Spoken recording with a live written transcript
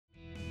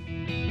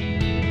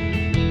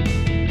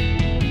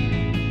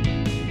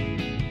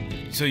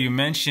So you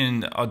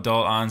mentioned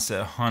adult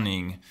onset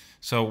hunting.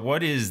 So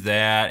what is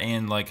that,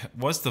 and like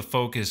what's the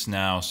focus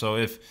now? So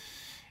if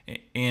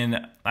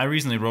and I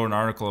recently wrote an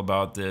article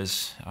about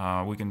this.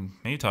 We can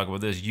maybe talk about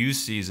this. Youth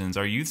seasons.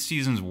 Are youth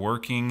seasons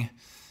working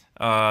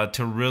to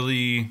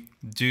really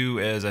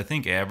do as I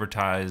think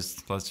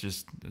advertised?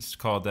 Let's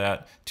call it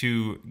that,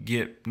 to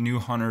get new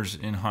hunters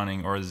in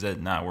hunting, or is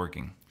that not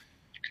working?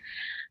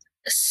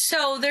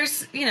 So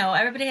there's,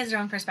 everybody has their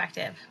own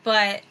perspective.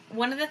 But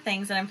one of the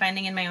things that I'm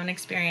finding in my own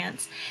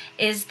experience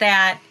is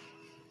that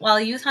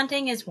while youth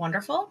hunting is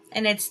wonderful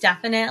and it's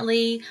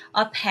definitely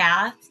a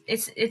path,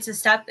 it's a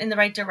step in the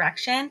right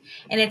direction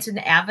and it's an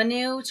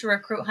avenue to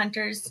recruit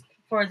hunters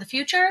for the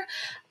future.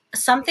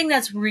 Something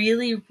that's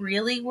really,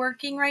 really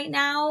working right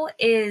now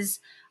is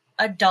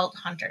adult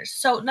hunters.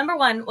 So number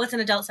one, what's an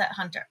adult set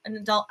hunter? An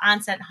adult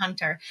onset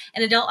hunter.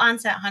 An adult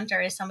onset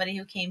hunter is somebody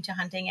who came to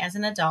hunting as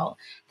an adult.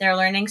 They're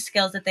learning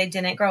skills that they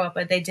didn't grow up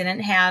with. They didn't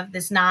have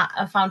this, not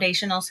a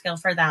foundational skill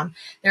for them.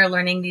 They're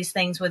learning these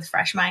things with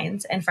fresh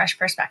minds and fresh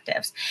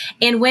perspectives.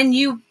 And when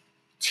you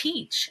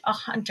teach a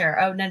hunter,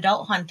 an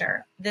adult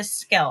hunter, this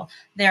skill,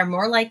 they're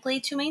more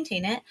likely to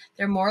maintain it.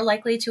 They're more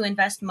likely to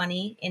invest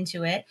money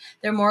into it.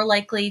 They're more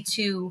likely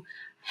to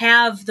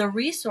have the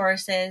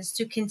resources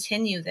to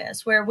continue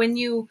this. Where when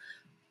you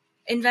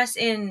invest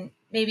in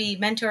maybe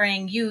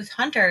mentoring youth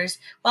hunters,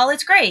 while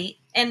it's great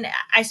and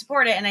I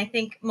support it, and I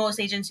think most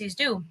agencies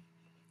do,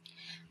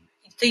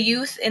 the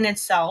youth in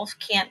itself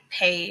can't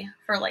pay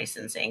for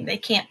licensing. They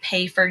can't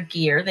pay for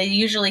gear. They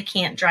usually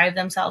can't drive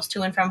themselves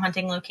to and from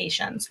hunting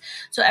locations.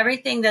 So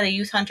everything that a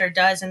youth hunter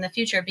does in the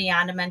future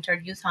beyond a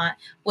mentored youth hunt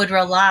would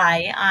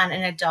rely on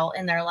an adult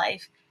in their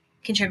life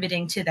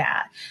contributing to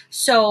that.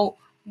 So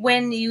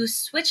when you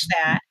switch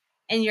that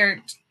and you're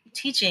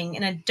teaching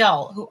an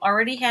adult who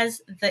already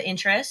has the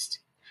interest,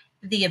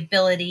 the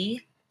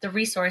ability, the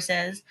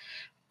resources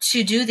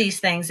to do these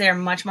things, they're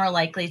much more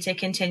likely to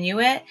continue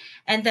it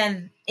and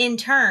then in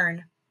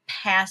turn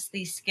pass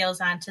these skills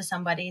on to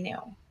somebody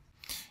new.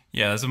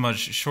 Yeah, that's a much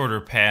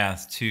shorter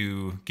path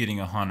to getting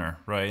a hunter,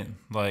 right?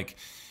 Like,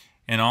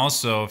 and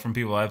also from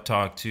people I've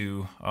talked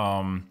to,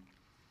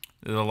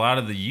 a lot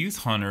of the youth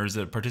hunters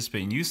that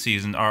participate in youth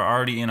season are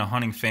already in a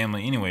hunting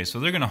family anyway, so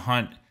they're going to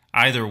hunt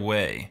either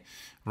way,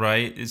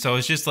 right? So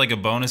it's just like a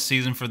bonus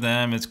season for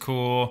them. It's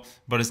cool,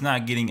 but it's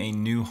not getting a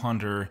new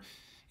hunter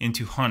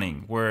into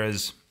hunting.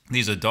 Whereas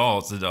these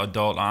adults, the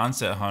adult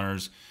onset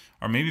hunters,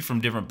 are maybe from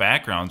different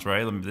backgrounds,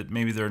 right?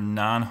 Maybe they're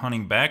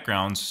non-hunting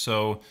backgrounds,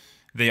 so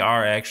they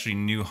are actually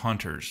new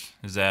hunters.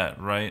 Is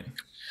that right?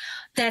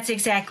 That's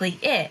exactly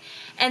it.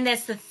 And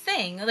that's the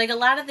thing. Like a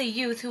lot of the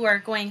youth who are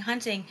going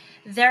hunting,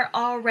 they're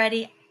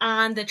already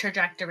on the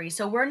trajectory.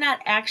 So we're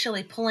not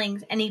actually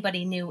pulling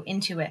anybody new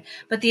into it.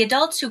 But the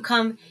adults who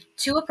come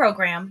to a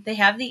program, they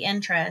have the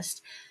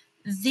interest.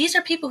 These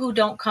are people who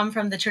don't come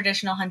from the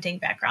traditional hunting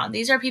background.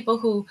 These are people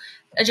who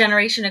a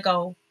generation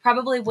ago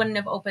probably wouldn't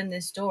have opened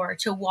this door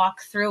to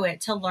walk through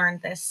it to learn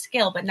this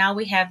skill. But now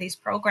we have these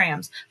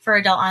programs for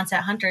adult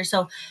onset hunters.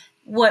 So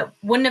what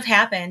wouldn't have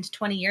happened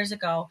 20 years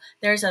ago,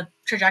 there's a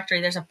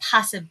trajectory, there's a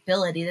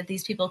possibility that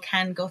these people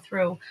can go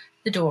through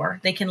the door.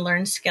 They can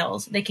learn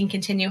skills. They can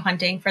continue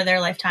hunting for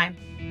their lifetime.